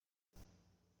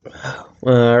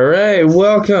All right,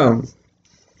 welcome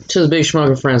to the Big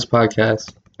Schmuck Friends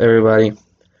podcast, everybody.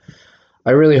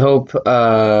 I really hope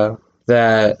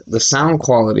that the sound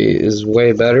quality is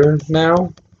way better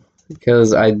now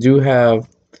because I do have,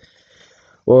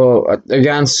 I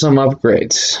got some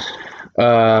upgrades.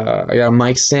 I got a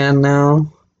mic stand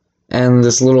now and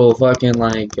this little fucking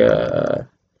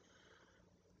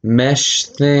mesh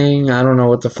thing. I don't know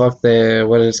what the fuck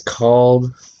what it's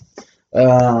called.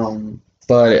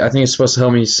 But I think it's supposed to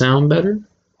help me sound better,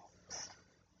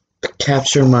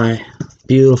 capture my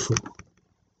beautiful,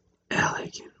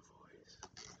 elegant.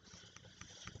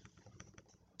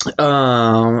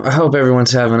 I hope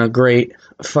everyone's having a great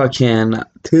fucking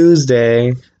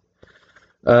Tuesday.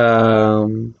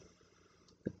 Um,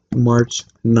 March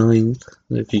 9th,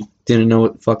 if you didn't know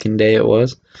what fucking day it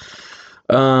was.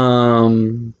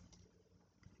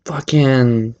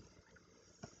 Fucking,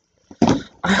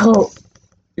 I hope,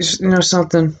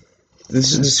 something.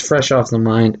 This is just fresh off the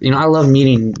mind. I love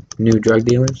meeting new drug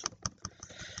dealers.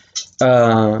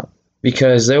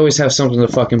 Because they always have something to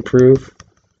fucking prove.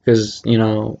 Because,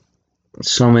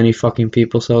 so many fucking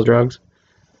people sell drugs.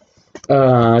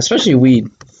 Especially weed.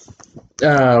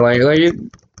 If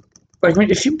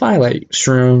you buy like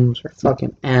shrooms or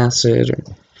fucking acid or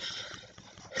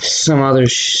some other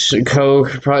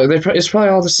coke, it's probably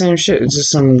all the same shit. It's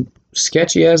just some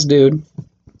sketchy ass dude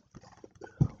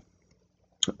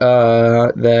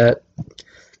that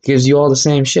gives you all the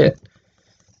same shit.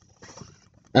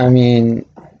 I mean,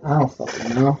 I don't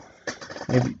fucking know.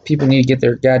 Maybe people need to get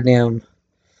their goddamn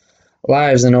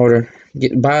lives in order.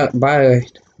 Buy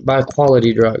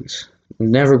quality drugs.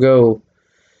 Never go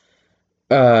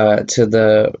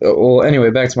anyway,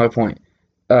 back to my point.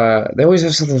 They always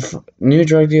have something new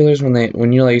drug dealers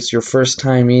when you're like it's your first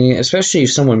time meeting, especially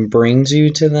if someone brings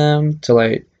you to them to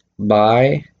like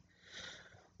buy.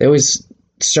 They always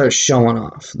start showing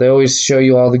off. They always show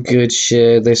you all the good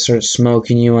shit. They start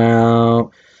smoking you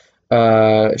out,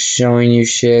 showing you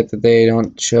shit that they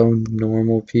don't show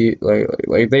normal people.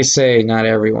 Like they say, not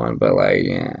everyone, but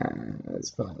it's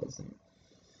probably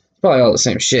all the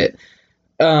same shit.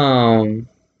 But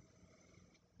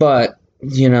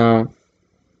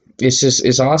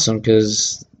it's awesome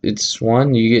because it's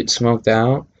one, you get smoked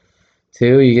out.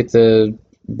 Two, you get to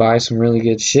buy some really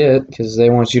good shit because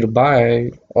they want you to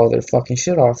buy all their fucking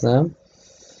shit off them.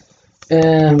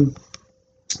 And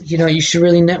you should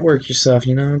really network yourself.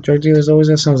 Drug dealers always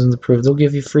have something to prove. They'll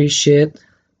give you free shit,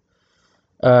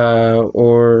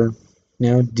 or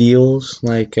deals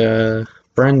like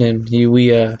Brendan.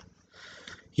 We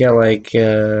got like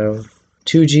 2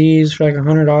 Gs for like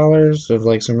 $100 of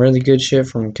like some really good shit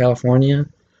from California,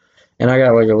 and I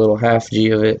got like a little half G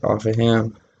of it off of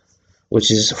him, which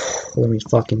is let me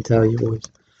fucking tell you, boys.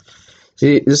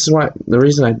 See, this is the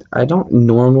reason I don't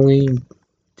normally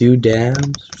do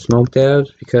dabs, smoke dabs,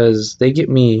 because they get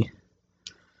me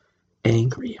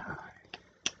angry high,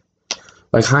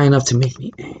 like high enough to make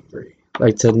me angry,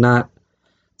 like to like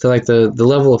the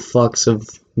level of fucks of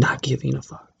not giving a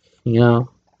fuck,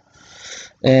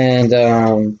 And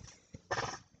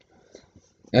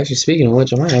actually, speaking of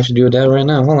which, I might actually do a dab right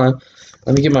now. Hold on,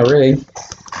 let me get my rig.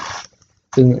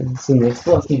 It's in the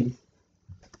fucking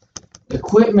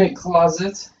equipment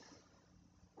closet.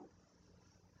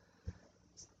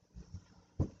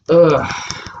 Let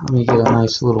me get a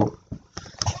nice little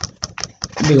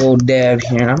big old dab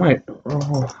here. I might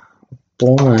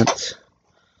blunt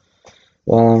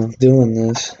while I'm doing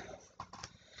this.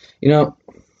 The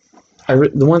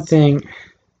one thing,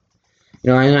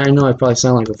 I know I probably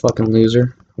sound like a fucking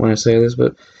loser when I say this,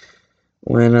 but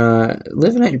when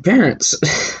living at your parents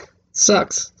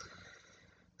sucks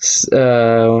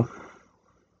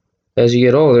as you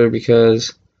get older,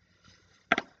 because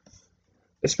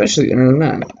especially,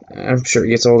 I'm sure it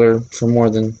gets older for more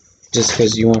than just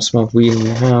because you want to smoke weed in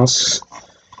your house.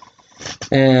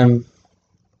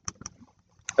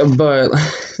 But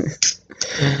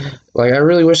like I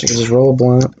really wish I could just roll a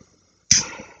blunt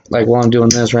like while I'm doing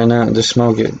this right now and just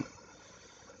smoke it.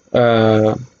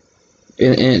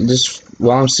 And just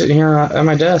while I'm sitting here at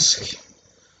my desk.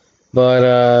 But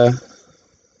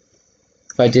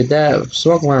if I did that,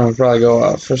 smoke alarm would probably go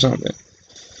off or something.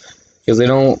 Because they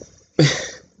don't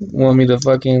want me to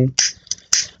fucking...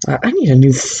 I need a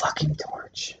new fucking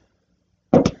torch.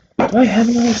 Do I have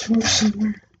another torch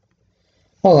somewhere?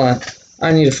 Hold on.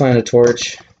 I need to find a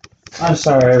torch. I'm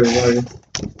sorry, everybody.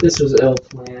 This was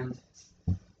ill-planned.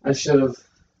 I should have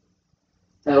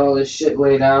had all this shit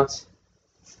laid out.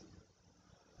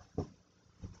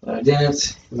 But I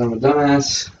didn't, because I'm a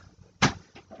dumbass.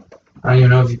 I don't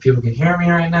even know if you people can hear me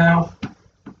right now.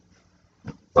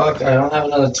 Fuck, I don't have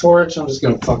another torch. I'm just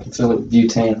gonna fucking fill it with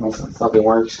butane. Hopefully it fucking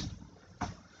works.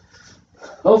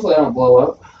 Hopefully I don't blow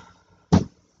up.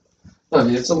 Look,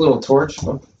 it's a little torch.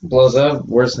 Blows up.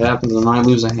 Worst happens, I might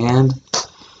lose a hand.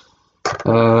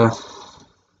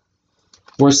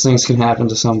 Worst things can happen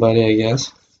to somebody, I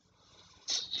guess.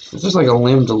 It's just like a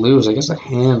limb to lose. I guess a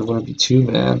hand wouldn't be too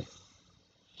bad.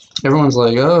 Everyone's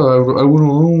like, oh, I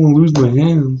wouldn't want to lose my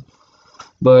hand.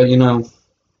 But, you know,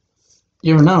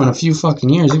 you never know. In a few fucking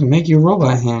years, you can make you a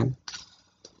robot hand.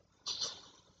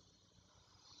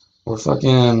 Or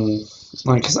fucking,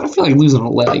 like, because I feel like losing a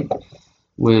leg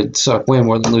would suck way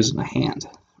more than losing a hand.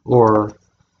 Or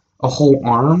a whole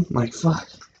arm. Like, fuck.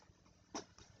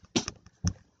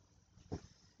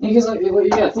 Because like, you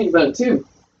gotta think about it, too.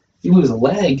 If you lose a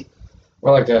leg,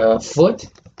 or like a foot,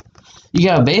 you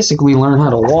gotta basically learn how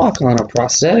to walk on a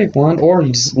prosthetic one, or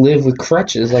you just live with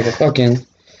crutches like a fucking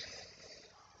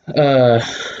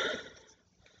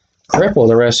cripple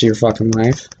the rest of your fucking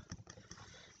life.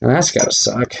 And that's gotta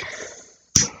suck.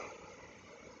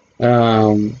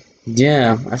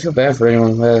 Yeah, I feel bad for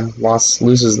anyone who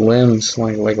loses limbs,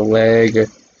 like a leg, or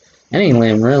any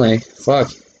limb, really.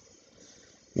 Fuck.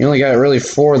 You only got really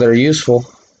 4 that are useful.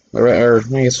 Or I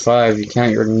guess 5, you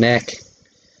count your neck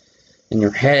and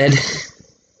your head.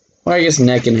 Well, I guess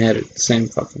neck and head are the same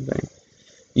fucking thing.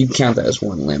 You can count that as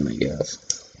one limb, I guess.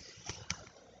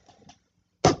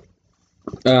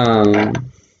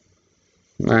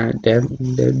 Alright, Deb.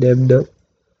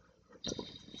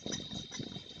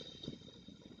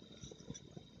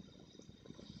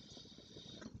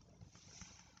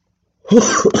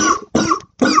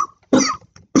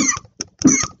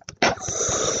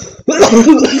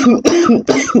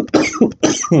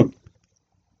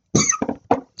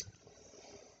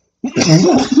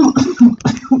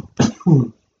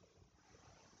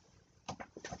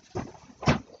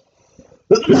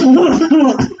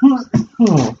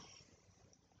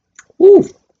 Woo.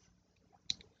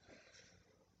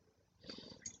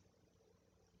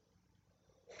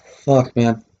 Fuck,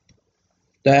 man.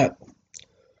 That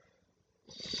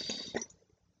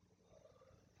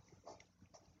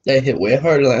hit way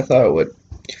harder than I thought it would.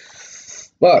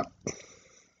 But,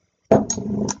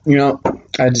 you know,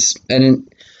 I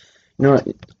didn't, you know what?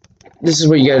 This is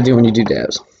what you gotta do when you do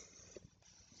dabs.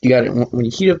 You gotta, when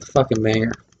you heat up the fucking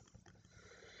banger,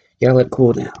 you gotta let it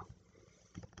cool down.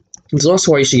 It's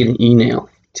also why you should get an e-nail,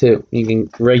 too. You can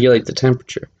regulate the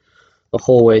temperature the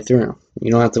whole way through.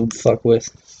 You don't have to fuck with,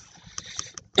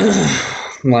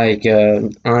 like,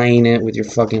 eyeing it with your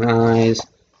fucking eyes.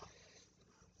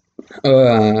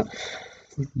 But,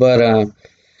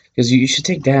 because you should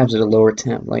take dabs at a lower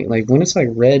temp. Like when it's like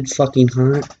red fucking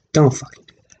hot, don't fucking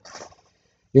do that.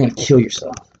 You're gonna kill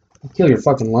yourself. You'll kill your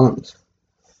fucking lungs.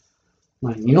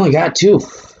 Like, you only got 2.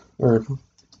 Or,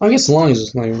 I guess lungs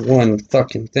is like one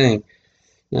fucking thing.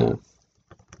 No.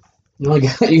 You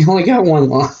only got 1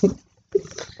 lung.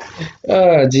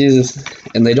 Oh, Jesus.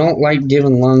 And they don't like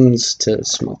giving lungs to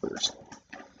smokers.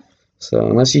 So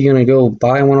unless you're gonna go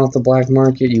buy one off the black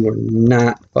market, you are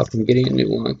not fucking getting a new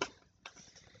lung.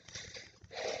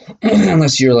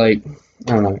 Unless you're like,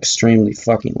 I don't know, extremely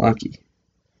fucking lucky.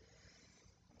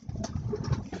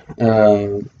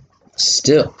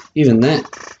 Still, even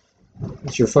that,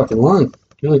 it's your fucking lung.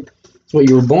 It's what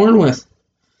you were born with.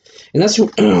 And that's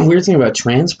the weird thing about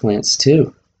transplants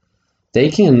too. They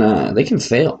can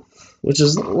fail, which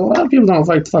is a lot of people don't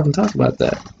like to fucking talk about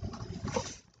that.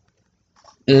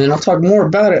 And I'll talk more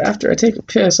about it after I take a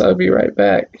piss. I'll be right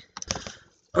back.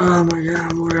 Oh my god,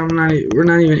 boy, we're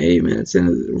not even 8 minutes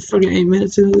into, we're fucking 8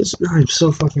 minutes into this. I'm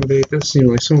so fucking baked. That seemed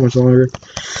like so much longer.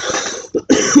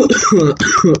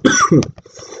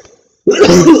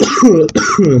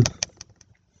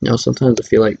 You know, sometimes I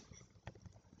feel like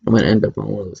I'm gonna end up on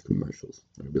one of those commercials.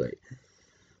 I'll be like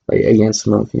against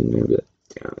smoking. And be like,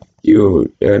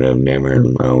 you should have never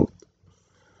smoked.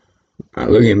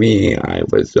 Look at me, I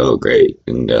was so great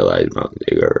until I smoked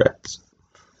cigarettes.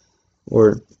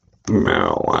 Or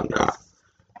marijuana.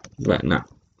 But no.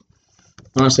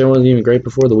 Honestly, I wasn't even great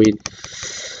before the weed.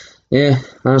 Yeah,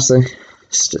 honestly.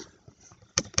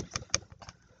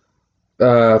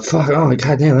 Fuck, oh my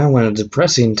goddamn, that went a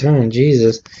depressing turn,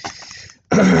 Jesus.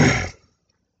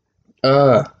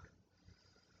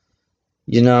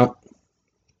 You know,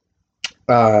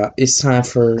 it's time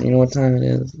for, you know what time it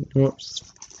is? You know what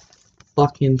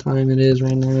fucking time it is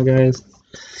right now, guys?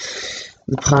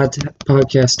 The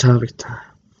podcast topic time.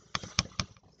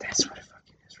 That's what it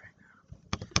fucking is right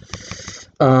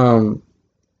now.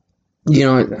 You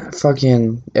know,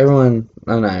 fucking everyone,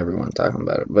 not everyone talking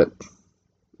about it, but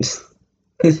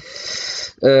it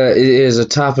is a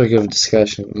topic of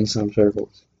discussion in some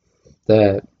circles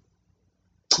that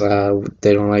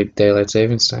they don't like daylight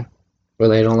savings time, or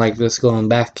they don't like this going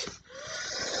back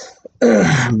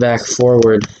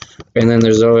forward. And then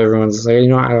there's everyone's like,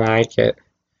 I like it.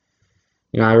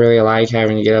 I really like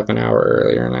having to get up an hour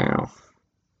earlier now.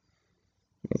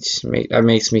 That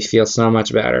makes me feel so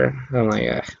much better. I'm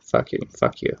like, fuck you.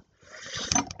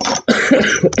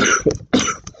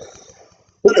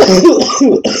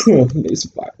 Need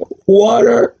some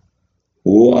water.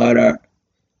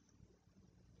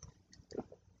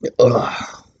 Ugh.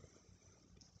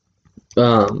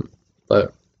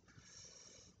 But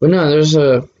no, there's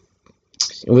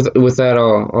with that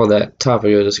all that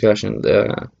topic of discussion.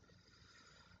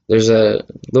 There's a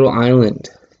little island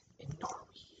in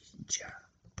Norwegia,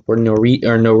 or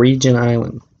Norwegian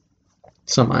island,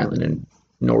 some island in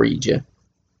Norwegia,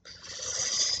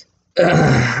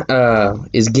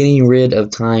 is getting rid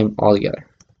of time altogether.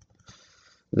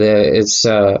 It's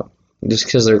just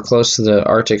because they're close to the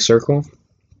Arctic Circle.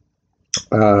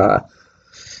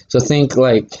 So think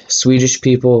like Swedish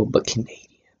people, but Canadian.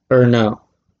 Or no,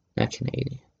 not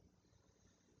Canadian.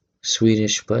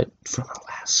 Swedish, but from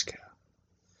Alaska.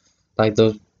 Like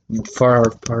those far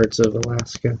parts of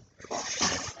Alaska.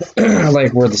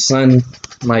 Like where the sun,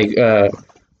 the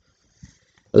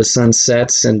sun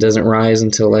sets and doesn't rise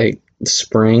until like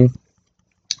spring.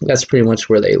 That's pretty much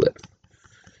where they live.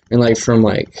 And like from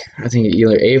I think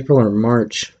either April or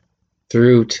March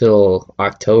through till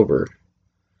October,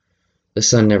 the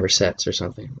sun never sets or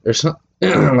something. There's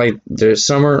there's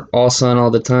summer, all sun all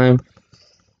the time,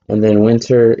 and then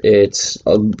winter, it's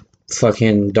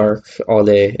fucking dark all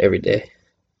day, every day.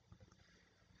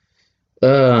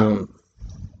 So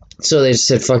they just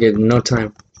said, fuck it, no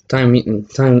time. Time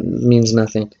means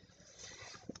nothing.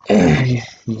 You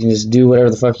can just do whatever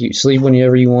the fuck you sleep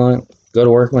whenever you want, go to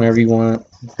work whenever you want,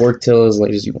 work till as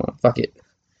late as you want. Fuck it. I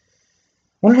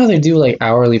wonder how they do like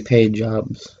hourly paid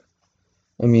jobs.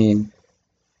 I mean,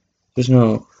 there's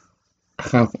no.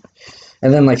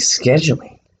 And then like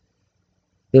scheduling.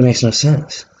 It makes no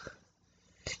sense.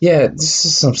 Yeah, this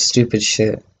is some stupid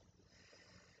shit.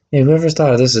 Yeah, whoever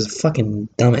thought of this is a fucking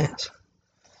dumbass.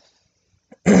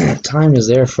 Time is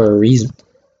there for a reason.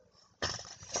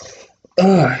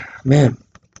 Man.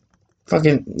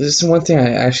 Fucking, this is one thing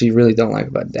I actually really don't like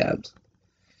about dabs.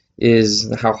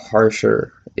 Is how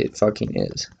harsher it fucking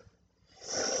is.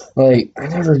 Like, I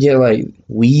never get like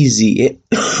wheezy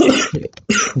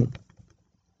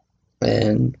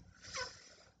and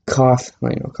cough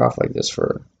like this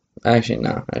for. Actually,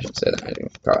 no, I should say that. I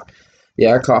didn't cough.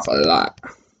 Yeah, I cough a lot.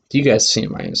 You guys see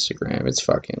my Instagram? It's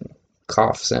fucking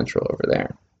cough central over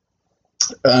there.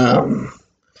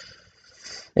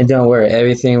 And don't worry,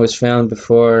 everything was filmed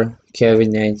before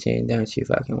COVID-19. Don't you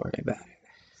fucking worry about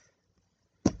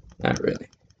it. Not really.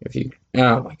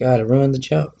 Oh my god, I ruined the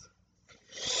joke.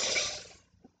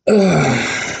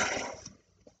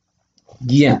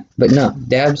 Yeah, but no,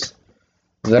 dabs,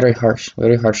 very harsh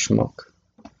smoke.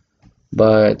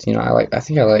 But I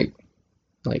think I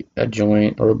like a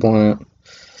joint or a blunt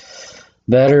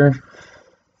better.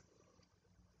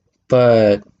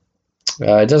 But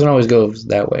it doesn't always go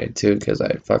that way too, because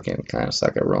I fucking kind of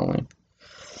suck at rolling.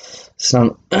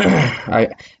 I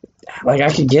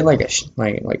could get like a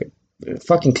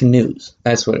fucking canoes.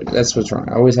 That's what's wrong.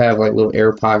 I always have like little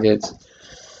air pockets,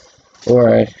 or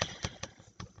I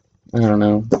don't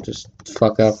know, just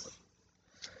fuck up.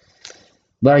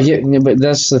 But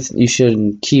that's you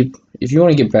should keep, if you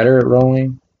want to get better at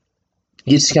rolling,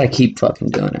 you just gotta keep fucking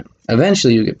doing it.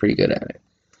 Eventually you'll get pretty good at it.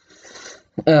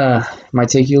 Might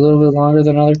take you a little bit longer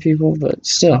than other people, but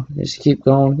still, just keep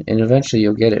going, and eventually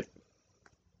you'll get it.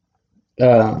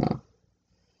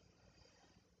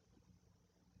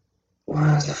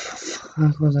 What the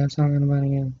fuck was I talking about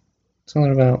again?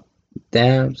 Something about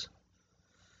dabs.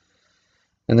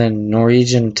 And then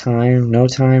Norwegian time. No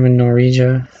time in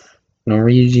Norwegia.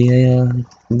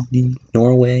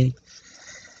 Norway.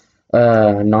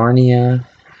 Narnia.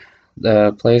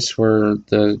 The place where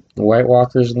the White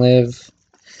Walkers live.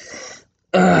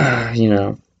 That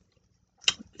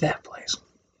place.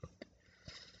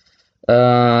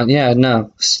 Yeah,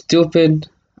 no. Stupid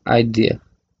idea.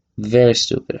 Very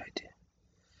stupid idea.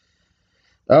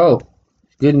 Oh,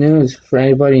 good news for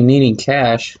anybody needing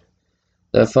cash.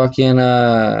 The fucking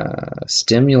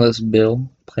stimulus bill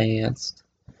passed.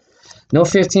 No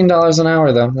 $15 an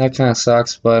hour though. That kind of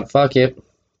sucks, but fuck it.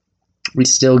 We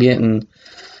still getting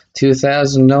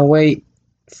 2,000. No wait,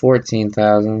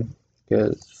 14,000.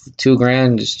 Because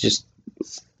 $2,000 is just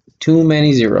too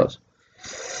many zeros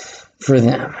for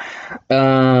them.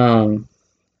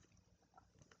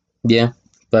 Yeah,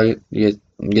 but I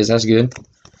guess that's good.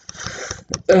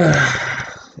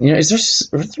 You know, are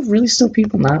there really still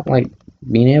people not like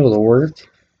being able to work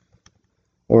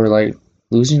or like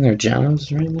losing their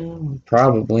jobs right now?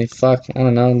 Probably. Fuck. I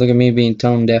don't know. Look at me being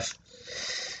tone deaf.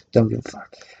 Don't give a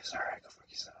fuck. Sorry, go fuck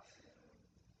yourself.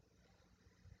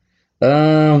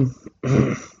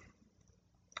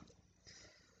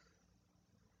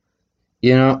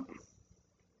 You know,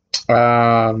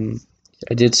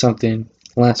 I did something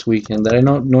last weekend that I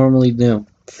don't normally do.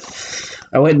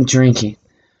 I went drinking,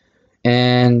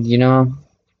 and you know,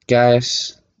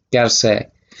 guys, gotta say,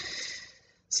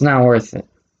 it's not worth it.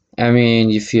 I mean,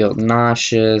 you feel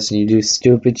nauseous and you do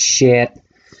stupid shit,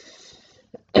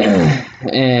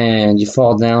 and you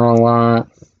fall down a lot.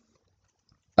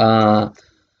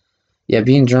 Yeah,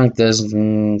 being drunk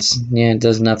it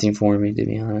does nothing for me, to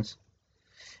be honest.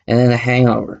 And then the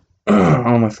hangover.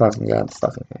 Oh my fucking god, the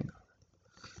fucking hangover.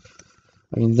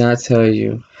 I mean, not tell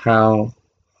you how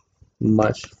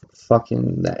much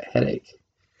fucking that headache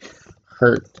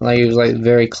hurt. Like, it was like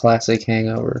very classic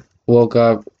hangover. Woke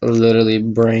up, literally,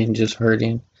 brain just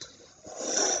hurting.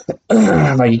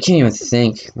 Like, you can't even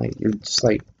think. Like, you're just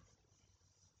like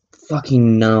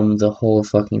fucking numb the whole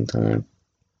fucking time.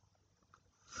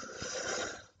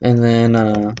 And then,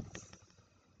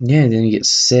 yeah, then you get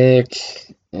sick.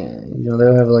 And, you know,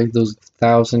 they'll have like those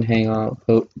 1,000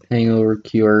 hangover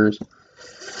cures.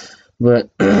 But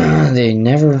they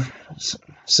never,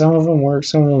 some of them work,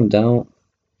 some of them don't.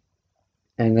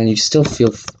 And then you still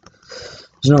feel,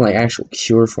 there's no like actual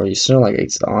cure for you. You're still like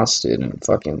exhausted and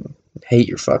fucking hate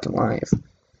your fucking life.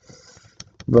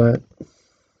 But,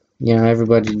 you know,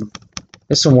 everybody,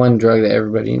 it's the one drug that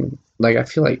everybody, like, I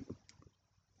feel like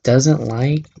doesn't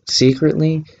like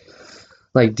secretly.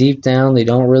 Like, deep down, they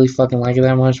don't really fucking like it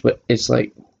that much, but it's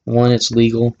like, one, it's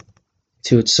legal,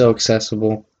 two, it's so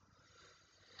accessible.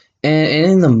 And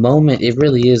in the moment, it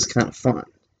really is kind of fun.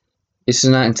 It's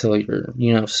not until you're,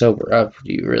 you know, sober up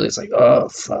do you really, it's like, oh,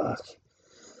 fuck.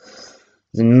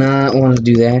 Do not want to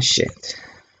do that shit.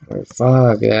 Or,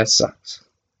 fuck, that sucks.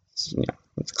 It's, you know,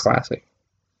 it's classic.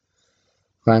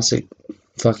 Classic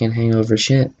fucking hangover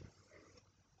shit.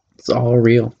 It's all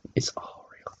real. It's all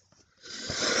real.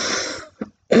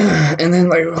 And then,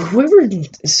 like, whoever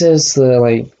says that,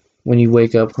 like, when you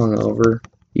wake up hungover,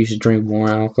 you should drink more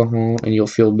alcohol and you'll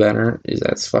feel better,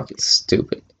 that's fucking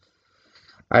stupid.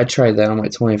 I tried that on my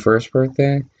 21st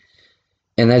birthday,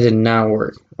 and that did not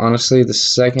work. Honestly, the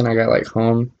second I got, like,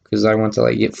 home, because I went to,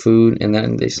 like, get food, and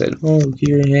then they said, oh,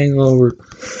 you're hangover,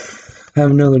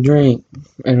 have another drink.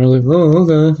 And I was like, oh,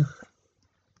 okay.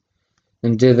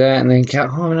 And did that, and then got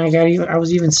home, and I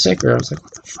was even sicker. I was like,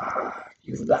 what the fuck?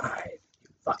 You lied. You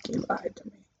fucking lied to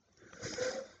me.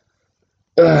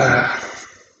 Ugh.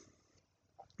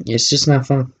 It's just not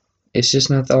fun. It's just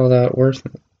not all that worth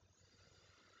it.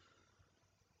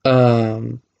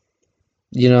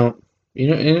 You know,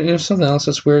 and something else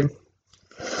that's weird.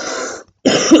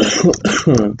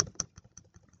 You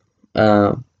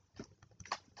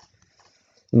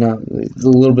know, a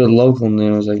little bit of local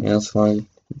news, I guess, like,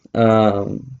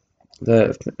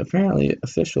 that apparently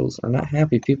officials are not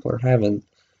happy people are having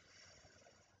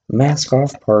mask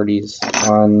off parties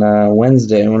on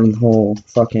Wednesday when the whole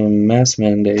fucking mask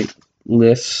mandate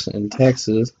lifts in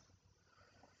Texas.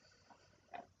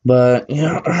 But, you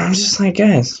know, I'm just like,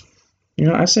 guys, you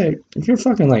know, I say, if you're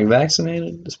fucking, like,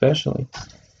 vaccinated, especially,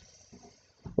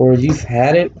 or you've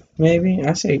had it, maybe,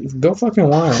 I say, go fucking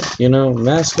wild, you know,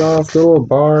 mask off, go to a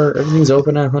bar, everything's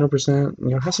open at 100%, you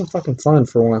know, have some fucking fun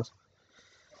for once.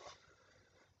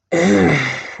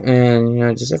 And, you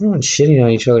know, just everyone's shitting on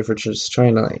each other for just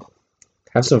trying to, like,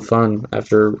 have some fun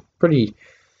after a pretty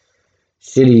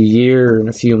shitty year and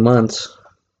a few months.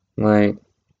 Like,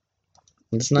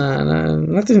 it's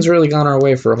nothing's really gone our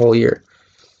way for a whole year.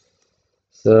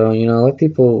 So, you know, let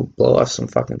people blow off some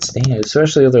fucking steam,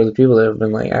 especially if they're the people that have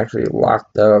been, like, actually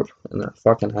locked up in their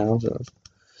fucking houses.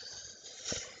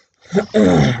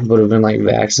 But have been, like,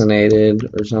 vaccinated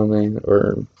or something,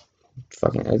 or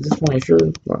fucking, at this point,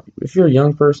 if you're a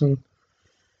young person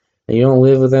and you don't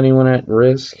live with anyone at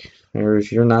risk, or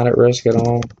if you're not at risk at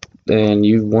all, and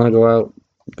you want to go out,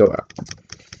 go out.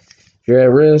 If you're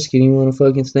at risk and you want to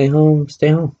fucking stay home, stay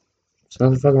home. There's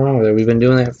nothing fucking wrong with it. We've been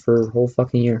doing that for a whole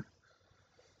fucking year.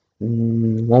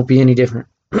 Won't be any different.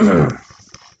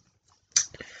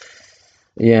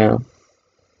 Yeah.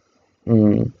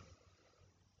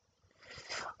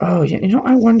 Oh, yeah, you know,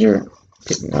 I wonder.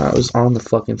 I was on the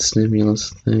fucking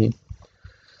stimulus thing.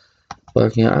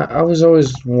 But, yeah, I was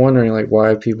always wondering, like,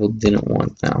 why people didn't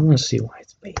want that. I want to see why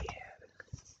it's bad.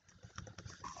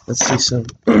 Let's see some.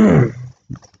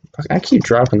 I keep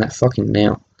dropping that fucking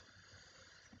nail.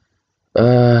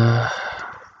 Alright,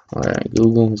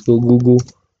 Google. Let's go Google.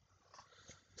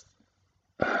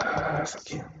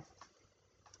 Fucking.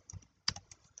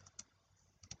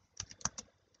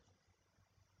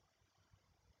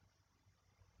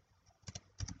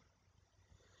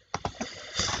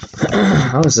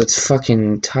 How is it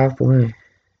fucking top way?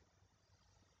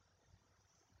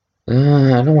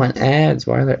 I don't want ads.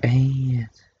 Why are there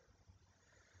ads?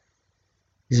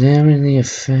 Examine the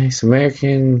effects.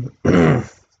 American.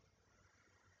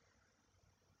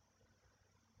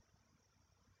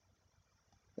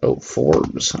 Oh,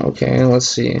 Forbes. Okay, let's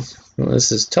see. Well,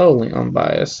 this is totally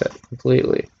unbiased,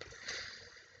 completely.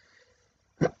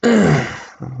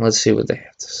 Let's see what they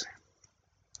have to say.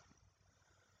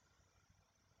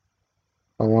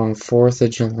 Along 4th of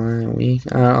July week.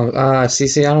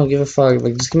 See, I don't give a fuck.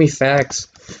 Like, just give me facts.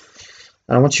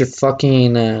 I don't want your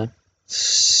fucking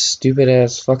stupid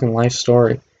ass fucking life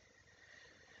story.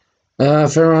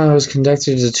 Federal was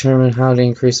conducted to determine how to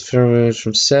increase the federal minimum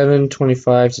from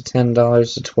 $7.25 to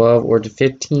 $10 to $12 or to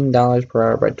 $15 per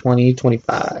hour by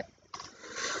 2025.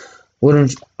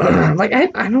 Wouldn't like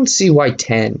I don't see why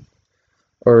 10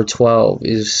 or 12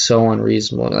 is so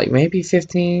unreasonable. Like maybe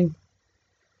 15.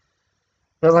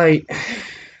 But like,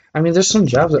 I mean, there's some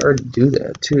jobs that already do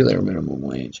that too. They're minimum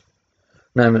wage,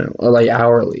 not minimum, like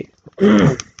hourly.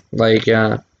 Like,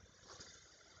 I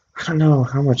don't know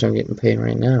how much I'm getting paid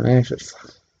right now. Actually,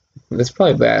 fuck, that's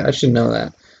probably bad. I should know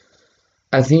that.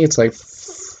 I think it's like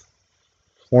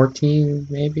 14,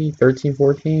 maybe 13,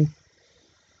 14.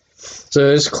 So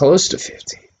it's close to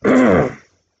 50.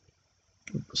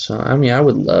 So I mean, I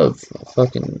would love a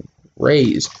fucking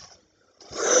raise.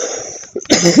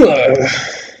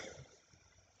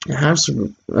 Have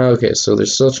some. Okay, so they're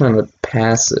still trying to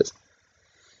pass it.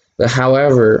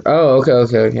 However, okay.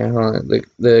 Hold on.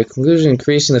 The conclusion: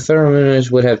 increasing the federal minimum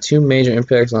would have two major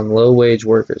impacts on low-wage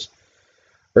workers.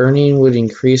 Earning would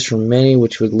increase for many,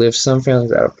 which would lift some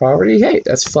families out of poverty. Hey,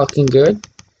 that's fucking good.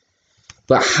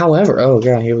 But however, oh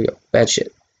god, here we go. Bad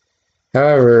shit.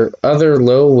 However, other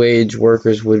low-wage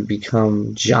workers would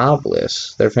become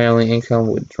jobless. Their family income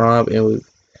would drop and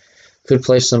could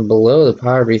place them below the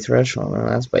poverty threshold. Oh,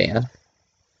 that's bad.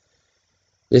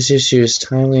 This issue is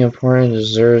timely, important, and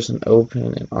deserves an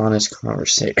open and honest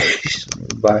conversation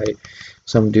by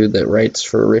some dude that writes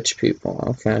for rich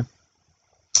people. Okay.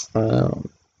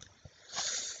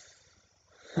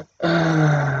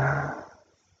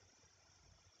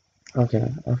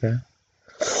 Okay.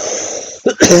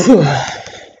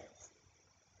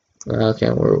 Okay,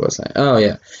 where was I? Oh,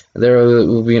 yeah. There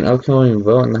will be an upcoming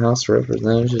vote in the House of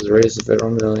Representatives to raise the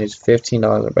federal minimum wage to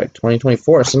 $15 by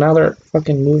 2024. So now they're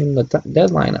fucking moving the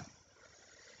deadline up.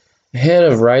 Ahead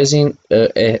of rising,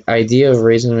 idea of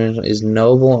raising the minimum is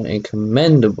noble and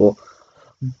commendable,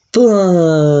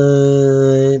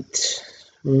 but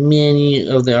many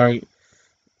of the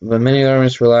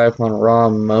arguments rely upon raw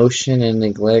emotion and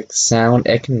neglect sound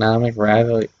economic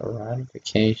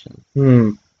ratification.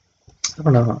 I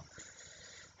don't know.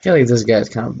 I feel like this guy's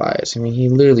kind of biased. I mean, he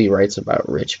literally writes about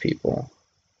rich people.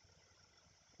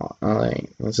 Like,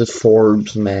 this is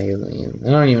Forbes magazine. I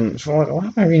don't even. Why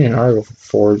am I reading an article from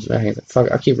Forbes magazine?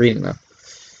 Fuck, I'll keep reading them.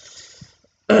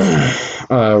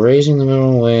 Raising the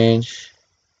minimum wage.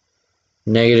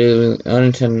 Negative,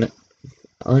 unintended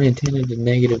and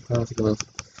negative consequences.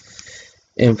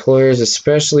 Employers,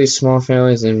 especially small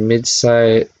families and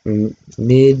mid-sized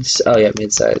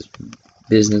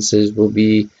businesses, will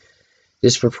be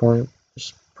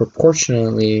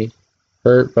disproportionately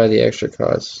hurt by the extra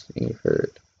costs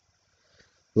incurred.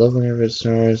 Local neighborhood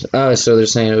stores. Oh, so they're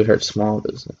saying it would hurt small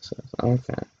businesses.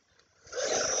 Okay.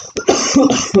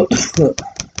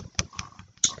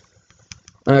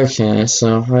 Okay,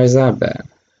 so why is that bad?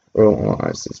 Well,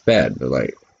 it's bad, but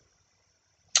like,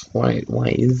 why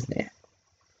is that?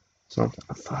 Something.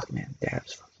 Oh, fuck, man,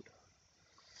 dabs. Fuck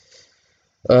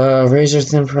you. Razor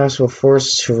thin price will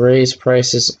force to raise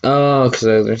prices. Oh, because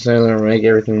they're saying they're gonna make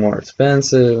everything more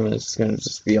expensive, and it's gonna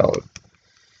just be all.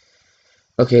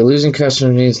 Okay, losing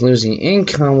customers means losing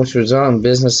income, which results in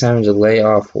business having to lay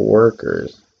off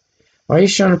workers. Why are you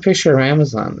showing a picture of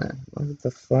Amazon then? What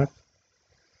the fuck?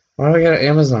 Why do I got an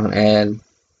Amazon ad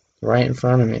right in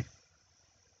front of me?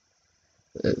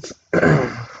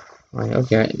 Like,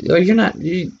 okay, like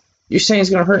you're saying it's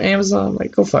gonna hurt Amazon?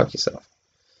 Like, go fuck yourself.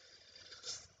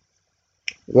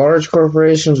 Large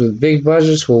corporations with big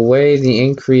budgets will weigh the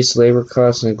increased labor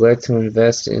costs and neglect to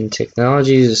invest in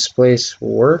technology to displace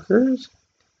workers.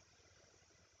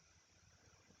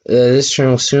 This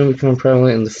trend will soon become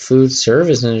prevalent in the food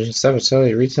service industry,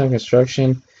 hospitality, retail,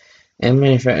 construction, and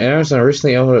manufacturing. Amazon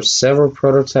recently opened up several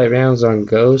prototype Amazon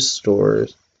Go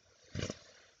stores.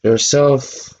 They were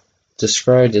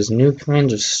self-described as new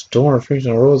kinds of store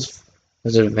featuring rules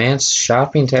There's advanced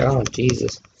shopping tech. Oh,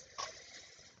 Jesus.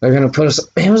 They're going to put us...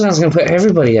 Amazon's going to put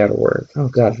everybody out of work. Oh,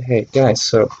 God. Hey, guys,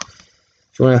 so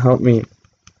if you want to help me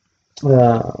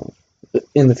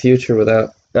in the future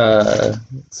without...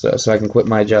 so I can quit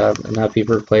my job and not be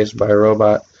replaced by a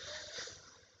robot,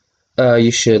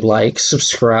 you should like,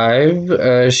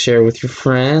 subscribe, share with your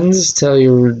friends, tell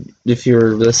your... If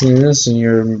you're listening to this and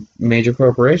your major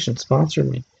corporation sponsored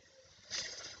me.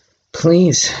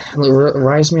 Please,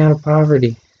 rise me out of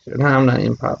poverty. No, I'm not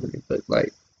in poverty, but,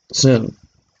 like, soon.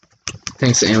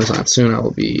 Thanks to Amazon, soon I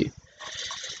will be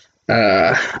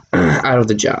out of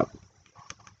the job.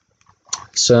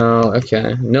 So,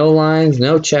 okay. No lines,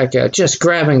 no checkout, just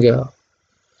grab and go.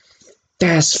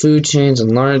 Fast food chains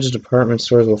and large department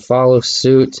stores will follow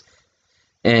suit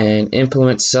and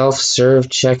implement self-serve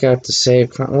checkout to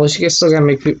save... Well, you guys still gotta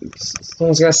make people...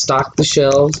 Someone's gotta stock the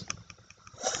shelves.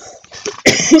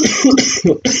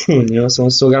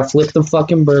 Someone's still gotta flip the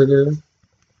fucking burger.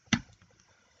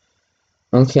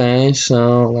 Okay,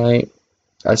 so, like,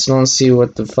 I still don't see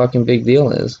what the fucking big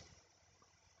deal is.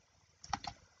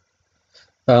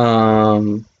 Yeah,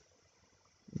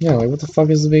 like, what the fuck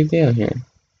is the big deal here?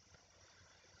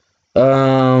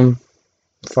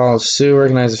 Follow suit,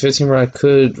 recognize the 15 rod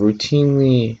could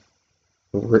routinely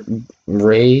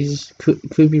raise, could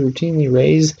be routinely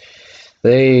raised.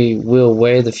 They will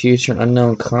weigh the future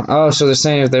unknown so they're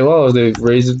saying if they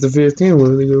raise it to 15,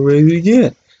 what are they gonna raise it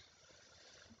again?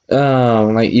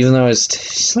 Like, even though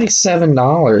it's like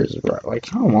 $7, bro. Like,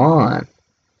 come on.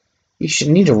 You should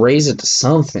need to raise it to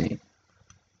something.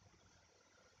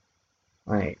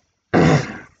 Like,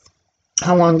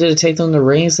 how long did it take them to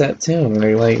raise that too?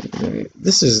 Like,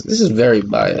 this is very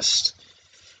biased.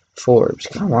 Forbes,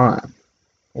 come on.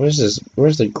 Where's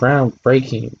the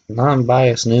groundbreaking,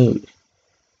 non-biased news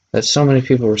that so many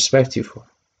people respect you for?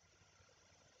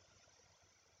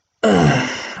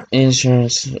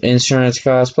 Insurance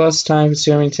costs, plus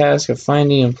time-consuming task of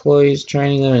finding employees,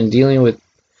 training them, and dealing with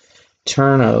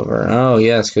turnover. Oh,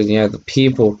 yes, because, the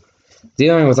people...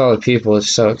 Dealing with all the people is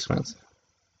so expensive.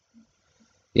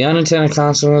 The unintended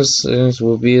consequences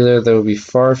will be there will be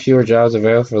far fewer jobs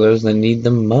available for those that need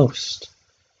them most.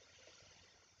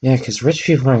 Yeah, because rich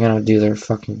people aren't going to do their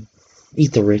fucking...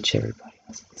 Eat the rich, everybody.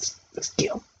 Let's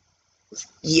get them. Let's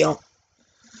get them.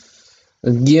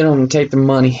 Let's get them and take the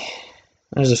money.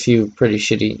 There's a few pretty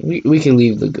shitty... We can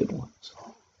leave the good ones.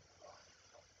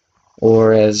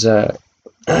 Or as Run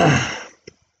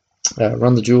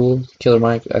the Jewel, Killer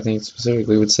Mike, I think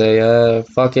specifically would say,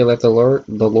 fuck it, let the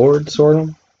Lord sort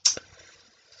them.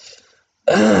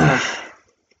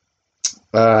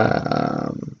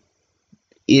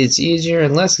 It's easier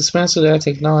and less expensive to have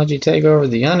technology take over.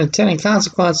 The unintended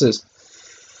consequences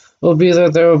will be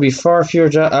that there will be far fewer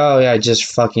jobs. Oh, yeah, I just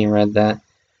fucking read that.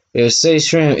 We have a steady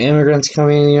stream of immigrants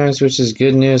coming in the United States, which is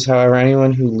good news. However,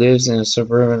 anyone who lives in a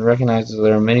suburban recognizes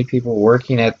there are many people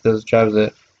working at those jobs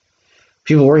that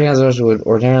people working at those would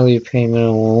ordinarily pay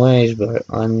minimum wage, but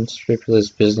unscrupulous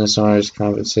business owners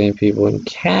compensating people in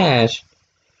cash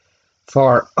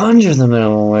far under the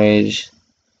minimum wage.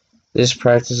 This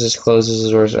practice closes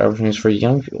the doors to opportunities for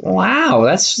young people. Wow,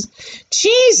 that's...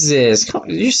 Jesus!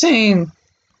 You're saying...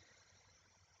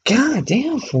 God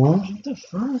damn, Forbes, what the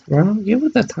fuck, bro? Get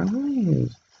with the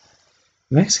times.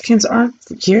 Mexicans aren't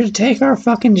here to take our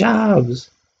fucking jobs.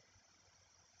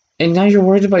 And now you're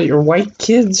worried about your white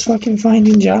kids fucking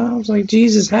finding jobs? Like,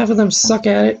 Jesus, half of them suck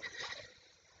at it.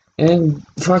 And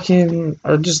fucking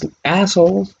are just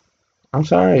assholes. I'm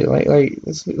sorry, like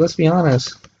let's be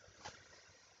honest.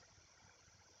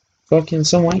 Fucking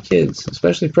some white kids,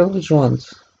 especially privileged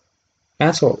ones.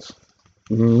 Assholes.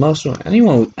 Most of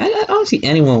them. I don't see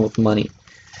anyone with money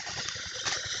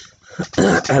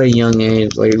at a young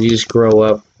age. Like, you just grow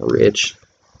up rich.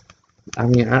 I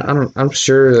mean, I'm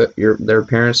sure that their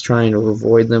parents trying to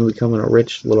avoid them becoming a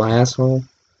rich little asshole.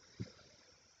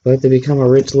 But they become a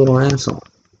rich little asshole.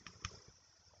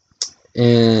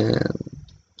 And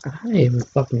I didn't even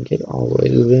fucking get all the way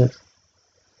to this.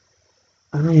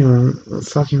 I don't even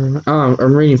fucking remember. Oh,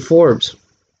 I'm reading Forbes.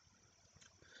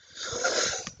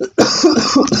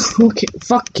 Okay,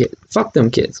 fuck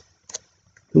them kids.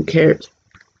 Who cares?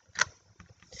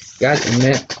 God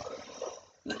damn it.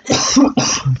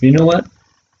 You know what?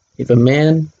 If a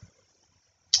man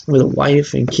with a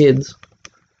wife and kids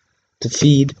to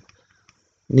feed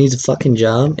needs a fucking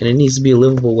job and it needs to be a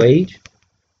livable wage,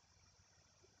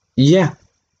 yeah,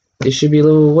 it should be a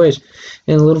livable wage.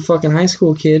 And a little fucking high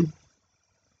school kid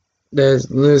that's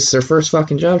their first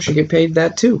fucking job should get paid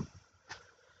that too.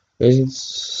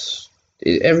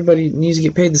 Everybody needs to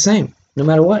get paid the same, no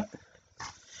matter what.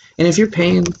 And if you're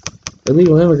paying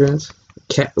illegal immigrants,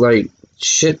 like,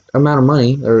 shit amount of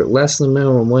money, or less than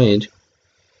minimum wage,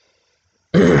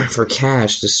 for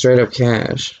cash, just straight up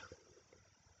cash,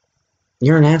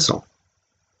 you're an asshole.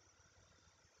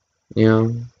 You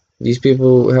know, these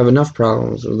people have enough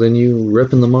problems than you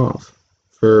ripping them off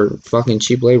for fucking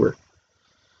cheap labor.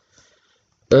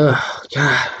 Ugh,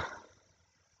 God.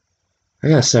 I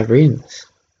gotta stop reading this.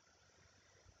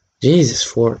 Jesus,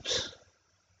 Forbes.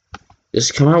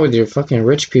 Just come out with your fucking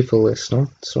rich people list. Don't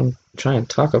try and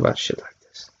talk about shit like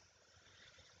this.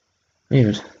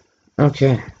 Even.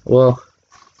 Okay, well,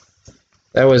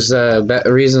 that was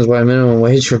reasons why minimum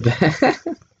wage were bad.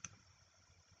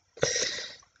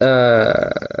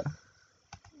 Well,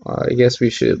 I guess we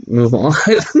should move on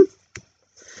to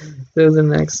the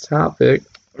next topic.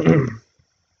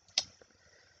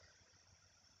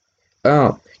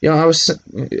 Oh, I was,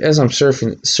 as I'm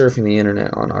surfing the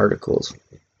internet on articles,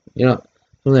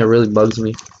 something that really bugs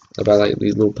me about like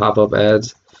these little pop-up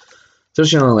ads,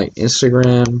 especially on like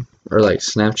Instagram or like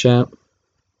Snapchat.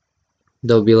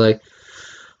 They'll be like,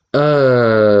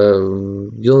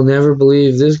 you'll never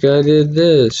believe this guy did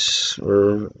this,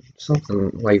 or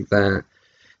something like that.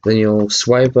 Then you'll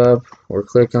swipe up or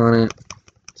click on it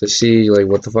to see like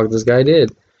what the fuck this guy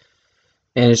did.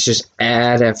 And it's just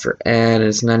ad after ad, and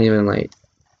it's not even like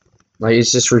it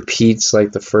just repeats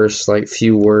like the first like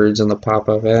few words in the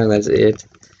pop-up ad, and that's it.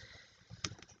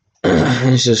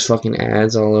 And it's just fucking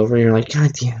ads all over. And you're like,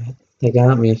 God damn it, they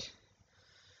got me.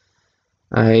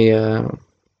 I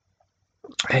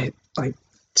like,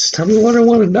 just tell me what I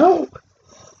want to know.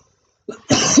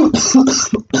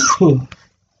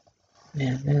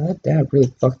 man, that dab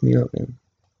really fucked me up, man.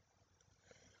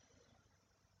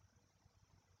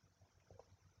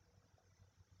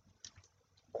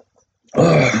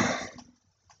 Oh,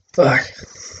 fuck.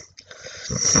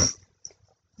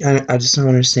 I just don't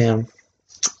understand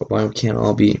why we can't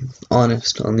all be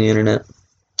honest on the internet.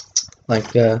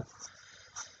 Like,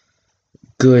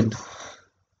 good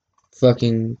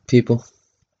fucking people.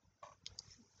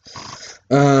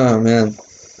 Oh, man.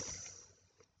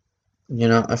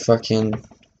 I fucking...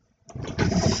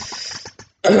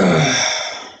 I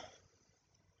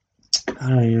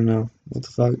don't even know. What the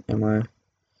fuck am I...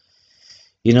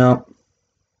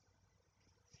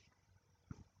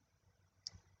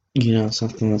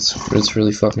 something that's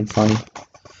really fucking funny.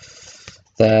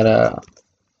 That,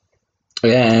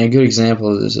 yeah, and a good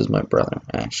example of this is my brother,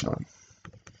 actually.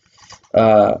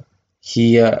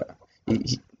 He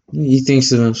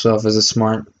thinks of himself as a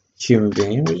smart human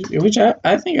being, which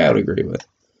I think I would agree with.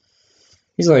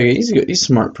 He's a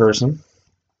smart person,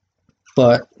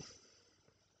 but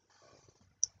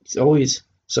he's always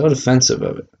so defensive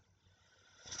of it.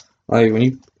 Like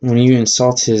when you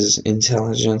insult his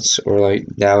intelligence or like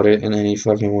doubt it in any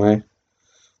fucking way,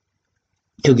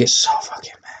 he'll get so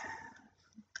fucking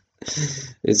mad.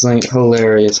 It's like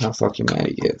hilarious how fucking mad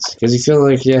he gets because he feels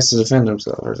like he has to defend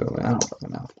himself or something. I don't fucking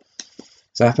know.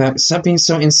 Stop being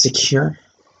so insecure.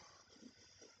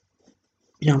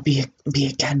 Be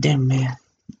a goddamn man.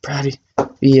 Proud of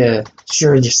you. Be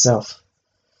sure of yourself.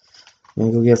 I'm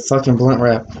gonna go get a fucking blunt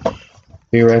wrap.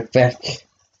 Be right back.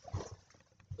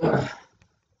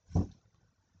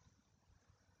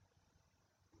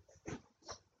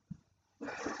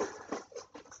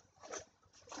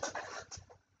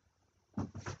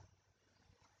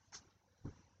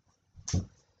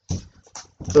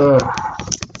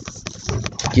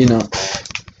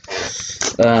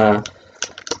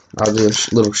 I'll do a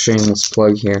little shameless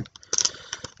plug here.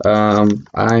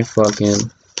 I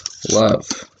fucking love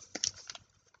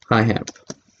high hemp,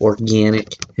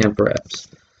 organic hemp wraps.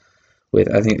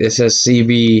 I think this says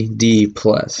CBD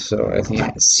plus, so I think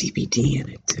it has CBD in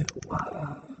it too.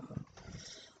 Wow.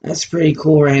 That's pretty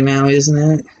cool right now, isn't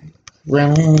it?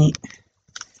 Right.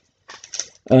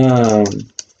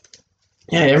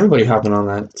 Yeah, everybody hopping on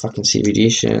that fucking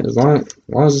CBD shit. As long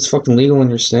as it's fucking legal in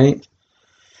your state.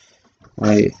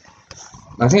 Like,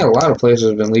 I think a lot of places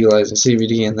have been legalizing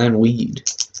CBD and then weed.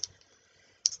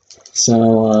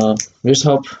 So, just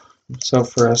hope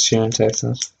for us here in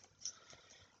Texas.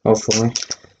 Hopefully.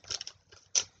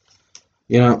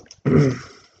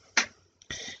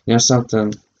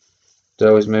 Something that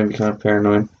always made me kind of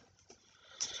paranoid.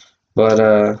 But,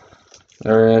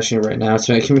 or actually right now it's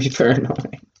making me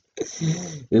paranoid.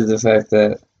 Is the fact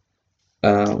that,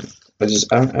 I'm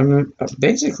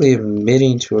basically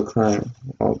admitting to a crime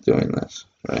while doing this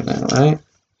right now, right?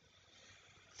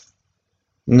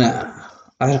 Nah.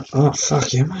 I don't, oh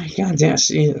fuck, yeah, my goddamn,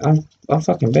 see, I'm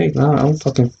fucking baked now, I'm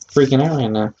fucking freaking out right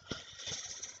now.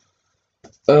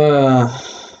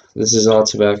 This is all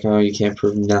tobacco, you can't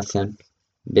prove nothing,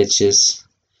 bitches.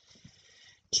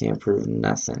 Can't prove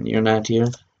nothing. You're not here?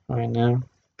 right now.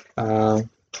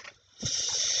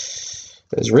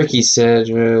 As Ricky said,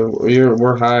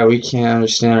 we're high. We can't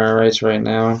understand our rights right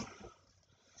now.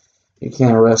 You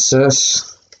can't arrest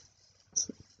us.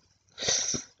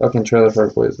 Fucking Trailer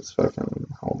Park Boys is fucking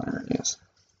hilarious.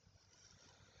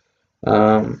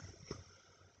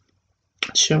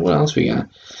 Shit, what else we got?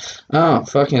 Oh,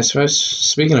 fucking,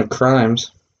 speaking of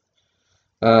crimes,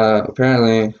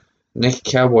 apparently, naked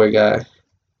cowboy guy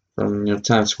from,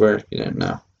 Times Square, if you didn't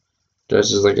know,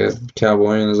 dresses like a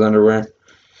cowboy in his underwear,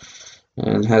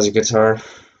 and has a guitar.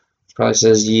 Probably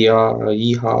says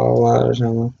yeehaw a lot or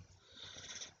something.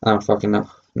 I don't fucking know.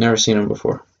 Never seen him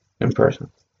before, in person.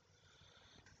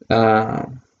 But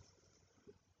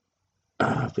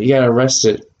he got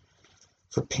arrested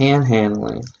for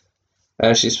panhandling.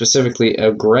 Actually, specifically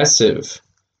aggressive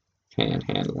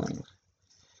panhandling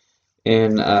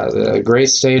in the great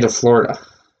state of Florida.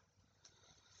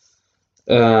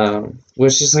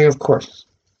 Which is like, of course,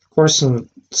 some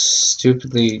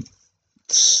stupidly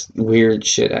weird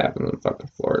shit happens in fucking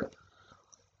Florida.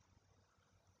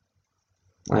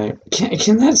 Like,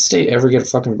 can that state ever get a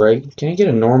fucking break? Can you get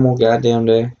a normal goddamn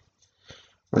day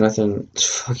where nothing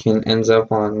fucking ends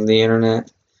up on the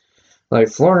internet? Like,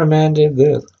 Florida man did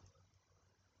this.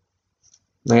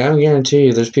 Like, I guarantee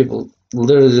you there's people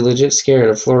literally legit scared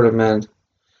of Florida men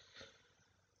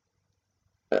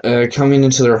coming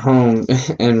into their home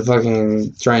and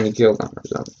fucking trying to kill them or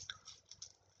something.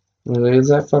 Is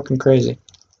that fucking crazy?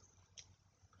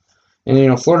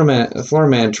 And Florida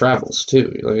man travels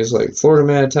too. Like, it's like Florida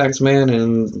man attacks man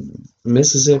in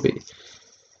Mississippi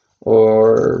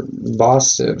or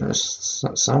Boston or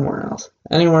somewhere else.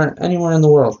 Anywhere in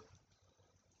the world.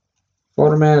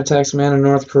 Florida man attacks man in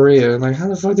North Korea. Like, how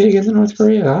the fuck did he get to North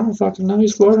Korea? I don't fucking know.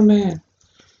 He's Florida man.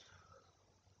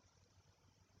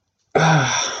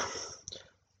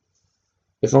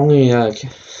 If only I'm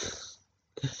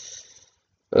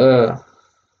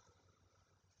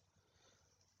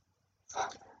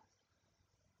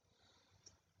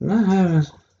not having.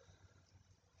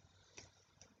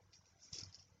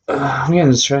 I'm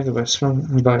getting distracted by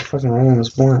fucking rolling this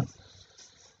blunt.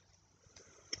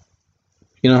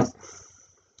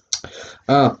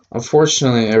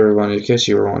 Unfortunately, everyone, in case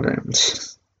you were wondering,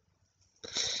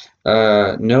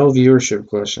 no viewership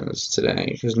questions today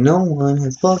because no one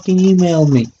has fucking emailed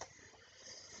me.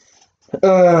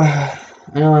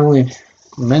 I know I only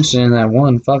mentioned in that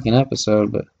one fucking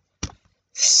episode, but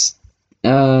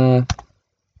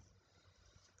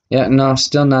yeah, no,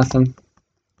 still nothing.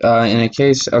 In a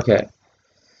case, okay.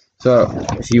 So,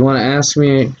 if you want to ask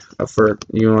me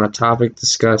you want a topic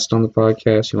discussed on the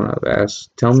podcast, you want to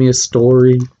tell me a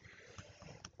story,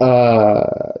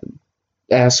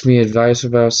 ask me advice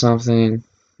about something,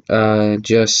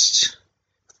 just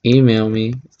email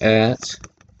me at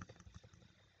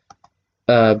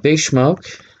Big Smoke,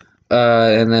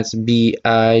 and that's BIGSMOKE,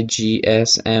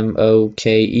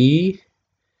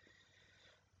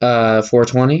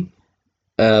 420,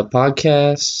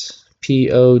 podcast,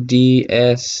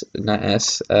 PODS, not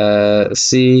S,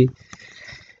 CAST,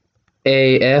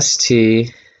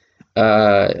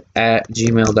 at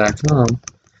gmail.com.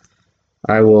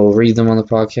 I will read them on the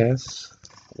podcast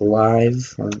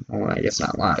live, well, I guess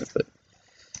not live, but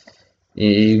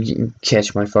you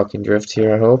catch my fucking drift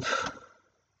here, I hope.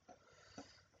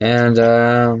 And,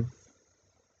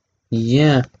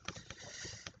 yeah.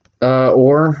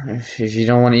 Or, if you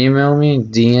don't want to email me,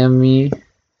 DM me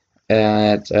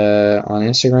at, on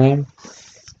Instagram,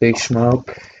 Big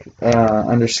Smoke,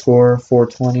 underscore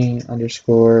 420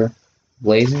 underscore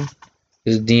blazing.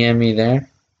 Just DM me there,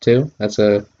 too. That's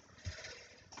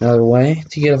another way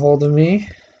to get a hold of me.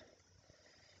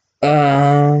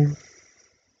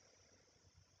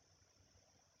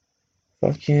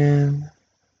 Fucking...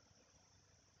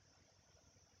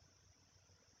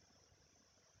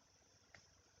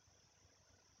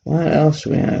 What else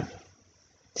do we have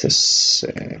to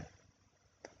say?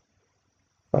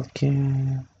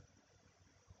 Fucking...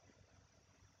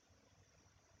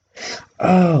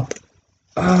 Oh,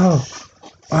 I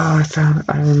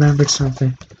remembered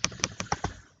something.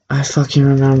 I fucking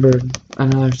remembered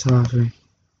another topic.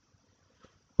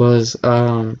 Was,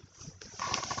 I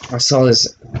saw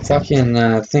this fucking,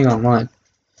 thing online,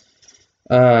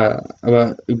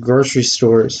 about grocery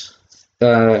stores,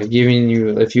 giving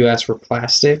you, if you ask for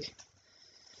plastic,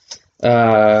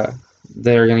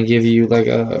 they're gonna give you, like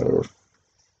a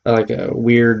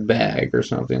weird bag or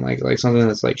something, like something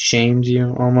that's, like, shames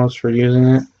you almost for using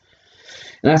it.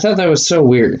 And I thought that was so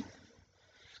weird.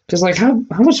 Because, like, how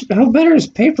better is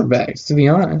paper bags, to be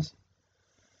honest?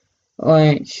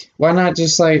 Like, why not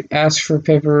just, like, ask for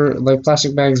paper, like,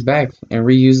 plastic bags back and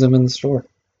reuse them in the store?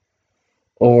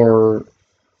 or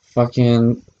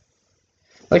fucking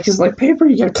like, cause like paper,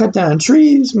 you gotta cut down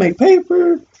trees, make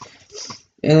paper, and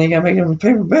then you gotta make them in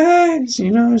paper bags.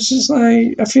 You know, it's just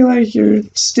like I feel like you're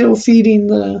still feeding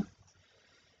the.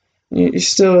 You're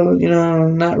still,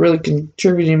 not really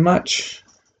contributing much.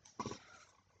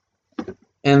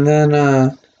 And then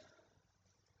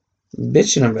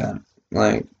bitching about it.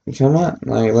 Like, come on,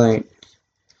 like,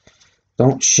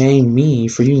 don't shame me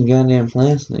for using goddamn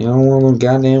plastic. I don't want a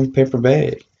goddamn paper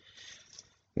bag.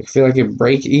 I feel like it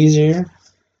break easier.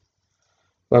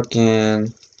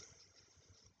 Fucking,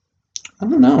 I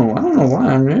don't know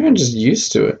why. I'm just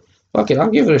used to it. Fuck it, I'll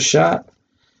give it a shot.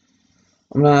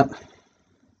 I'm not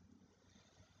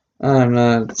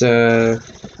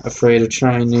afraid of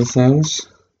trying new things.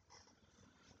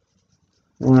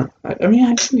 Where do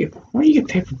you get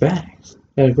paper bags?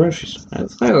 At a grocery store.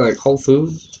 It's like Whole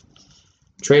Foods,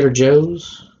 Trader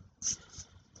Joe's.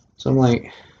 Some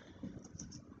like,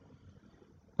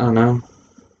 I don't know,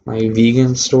 like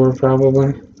vegan store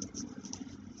probably.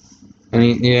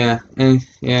 Yeah,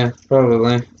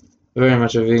 probably. Very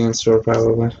much a vegan store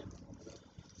probably.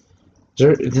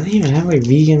 Do they even have like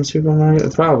vegan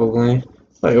supermarket? Probably.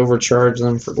 I overcharge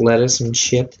them for lettuce and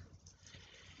shit.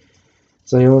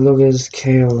 So look at this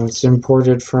kale. It's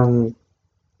imported from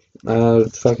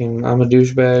fucking I'm a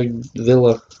douchebag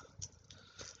villa.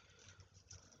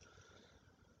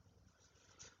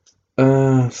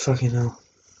 Fucking hell.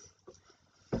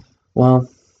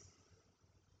 Well,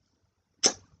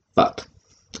 fuck.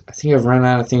 I think I've run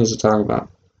out of things to talk about.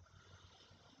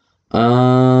 I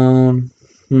don't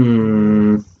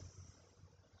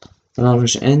know if we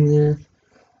should end there.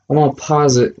 I'm gonna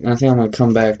pause it, and I think I'm gonna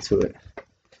come back to it.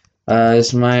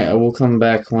 We'll come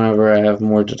back whenever I have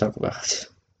more to talk about.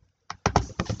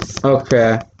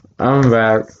 Okay, I'm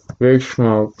back. Big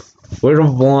Smoke. With a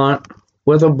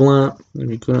blunt. If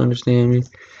you couldn't understand me.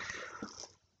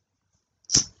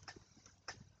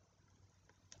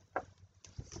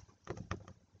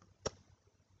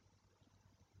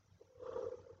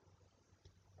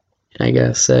 I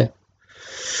gotta say,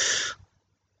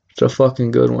 it's a fucking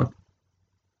good one.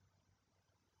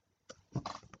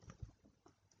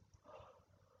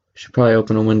 Should probably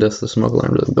open a window so the smoke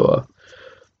alarm doesn't go off.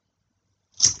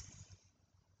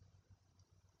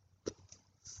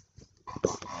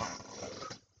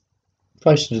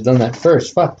 Probably should have done that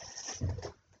first. Fuck.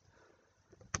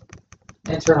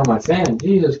 And turn on my fan.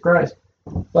 Jesus Christ.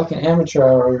 Fucking amateur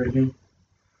hour over here.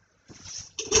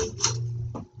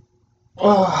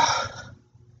 Oh.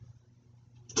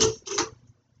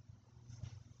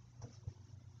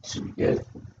 Should be good.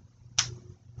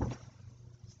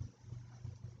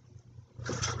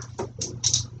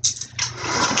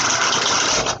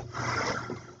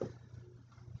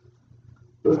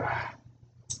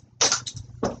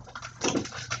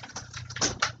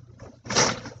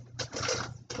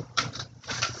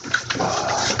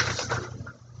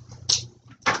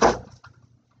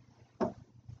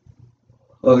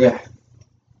 Okay.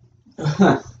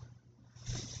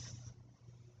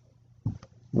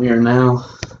 We are now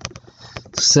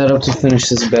set up to finish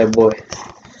this bad boy.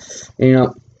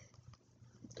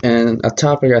 And a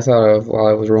topic I thought of while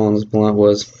I was rolling this blunt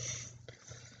was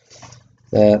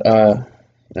that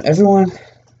everyone,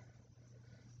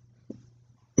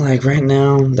 like right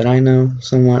now that I know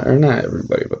somewhat, or not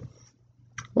everybody, but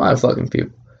a lot of fucking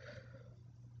people,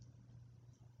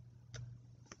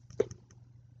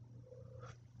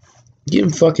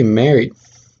 getting fucking married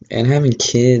and having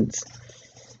kids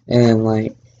and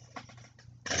like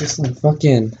just like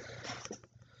fucking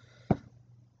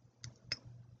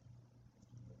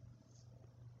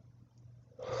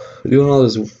doing all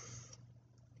this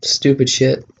stupid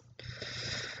shit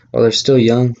while they're still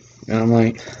young. And I'm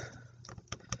like,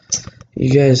 you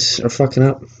guys are fucking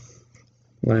up.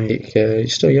 Like, you're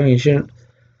still young, you shouldn't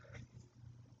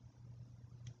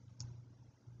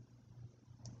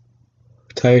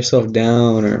tie yourself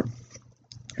down or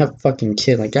have a fucking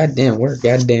kid. Like, goddamn, we're a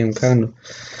goddamn condom.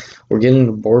 We're getting an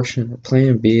abortion. Or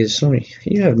Plan B is so many.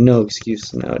 You have no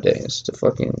excuse nowadays to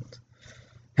fucking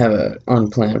have an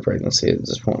unplanned pregnancy at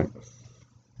this point.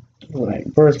 Like,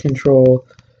 birth control,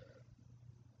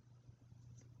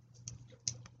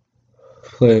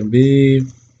 Plan B,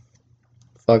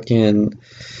 fucking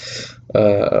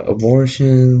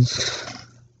abortions,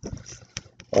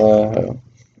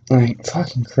 like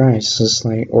fucking Christ, just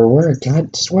like, or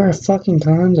just wear a fucking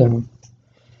condom,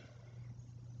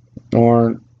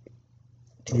 or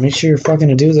make sure you're fucking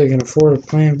a dude that can afford a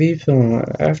Plan B pill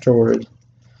afterward.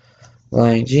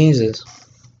 Like Jesus,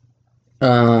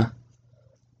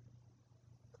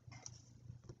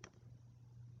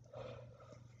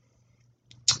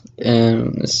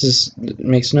 And it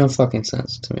makes no fucking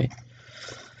sense to me.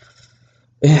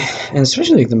 And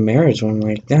especially like the marriage one,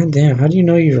 like, goddamn, how do you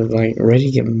know you're like ready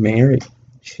to get married?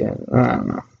 Shit, I don't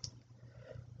know.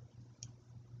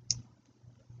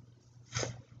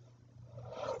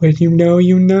 When you know,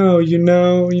 you know, you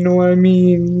know what I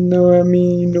mean, you know what I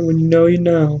mean, when you know, you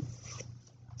know.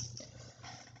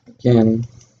 Again,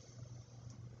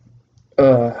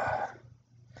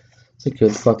 it's a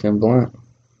good fucking blunt.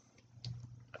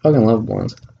 I fucking love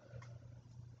blunts.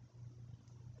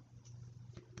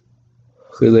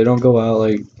 Cause they don't go out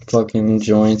like fucking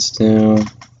joints do.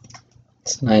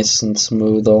 It's nice and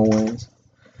smooth always.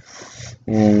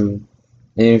 And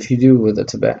if you do with a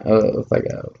tobacco, like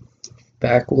a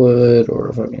backwood or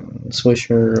a fucking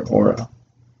Swisher or a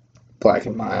Black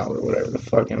and Mild or whatever the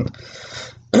fucking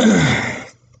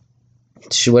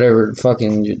whatever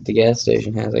fucking the gas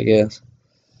station has, I guess.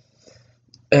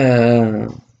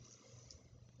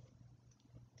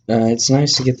 It's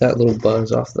nice to get that little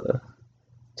buzz off the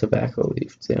tobacco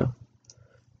leaf too.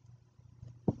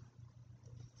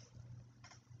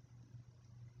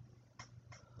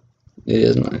 It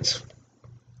is nice.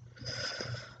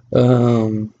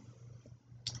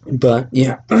 But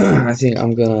yeah, I think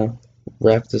I'm gonna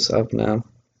wrap this up now.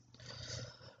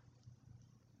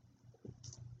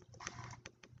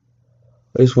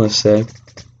 I just want to say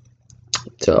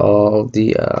to all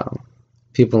the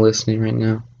people listening right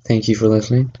now, thank you for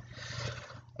listening.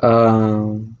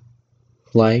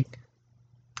 Like,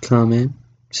 comment,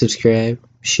 subscribe,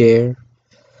 share.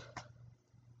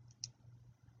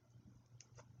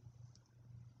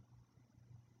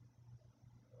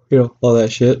 You know, all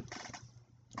that shit.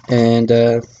 And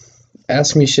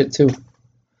ask me shit too.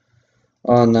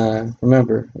 On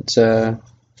remember, it's for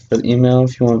the email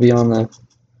if you want to be on the. If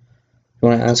you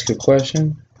want to ask a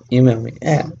question, email me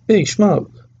at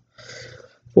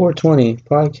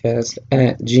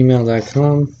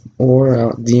bigsmoke420podcast@gmail.com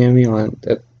or DM me on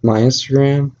at my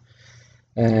Instagram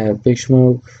at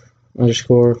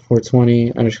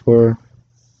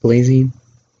bigsmoke_420_blazing.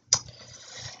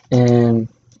 And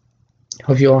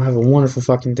hope you all have a wonderful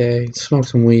fucking day. Smoke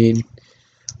some weed,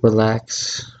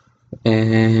 relax,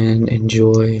 and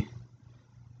enjoy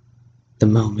the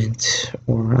moment.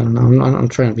 Or, I don't know, I'm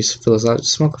trying to be philosophical.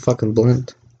 Smoke a fucking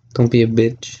blunt. Don't be a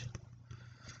bitch.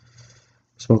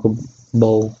 Smoke a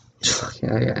bowl. I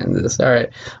gotta end this. Alright.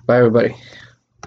 Bye, everybody.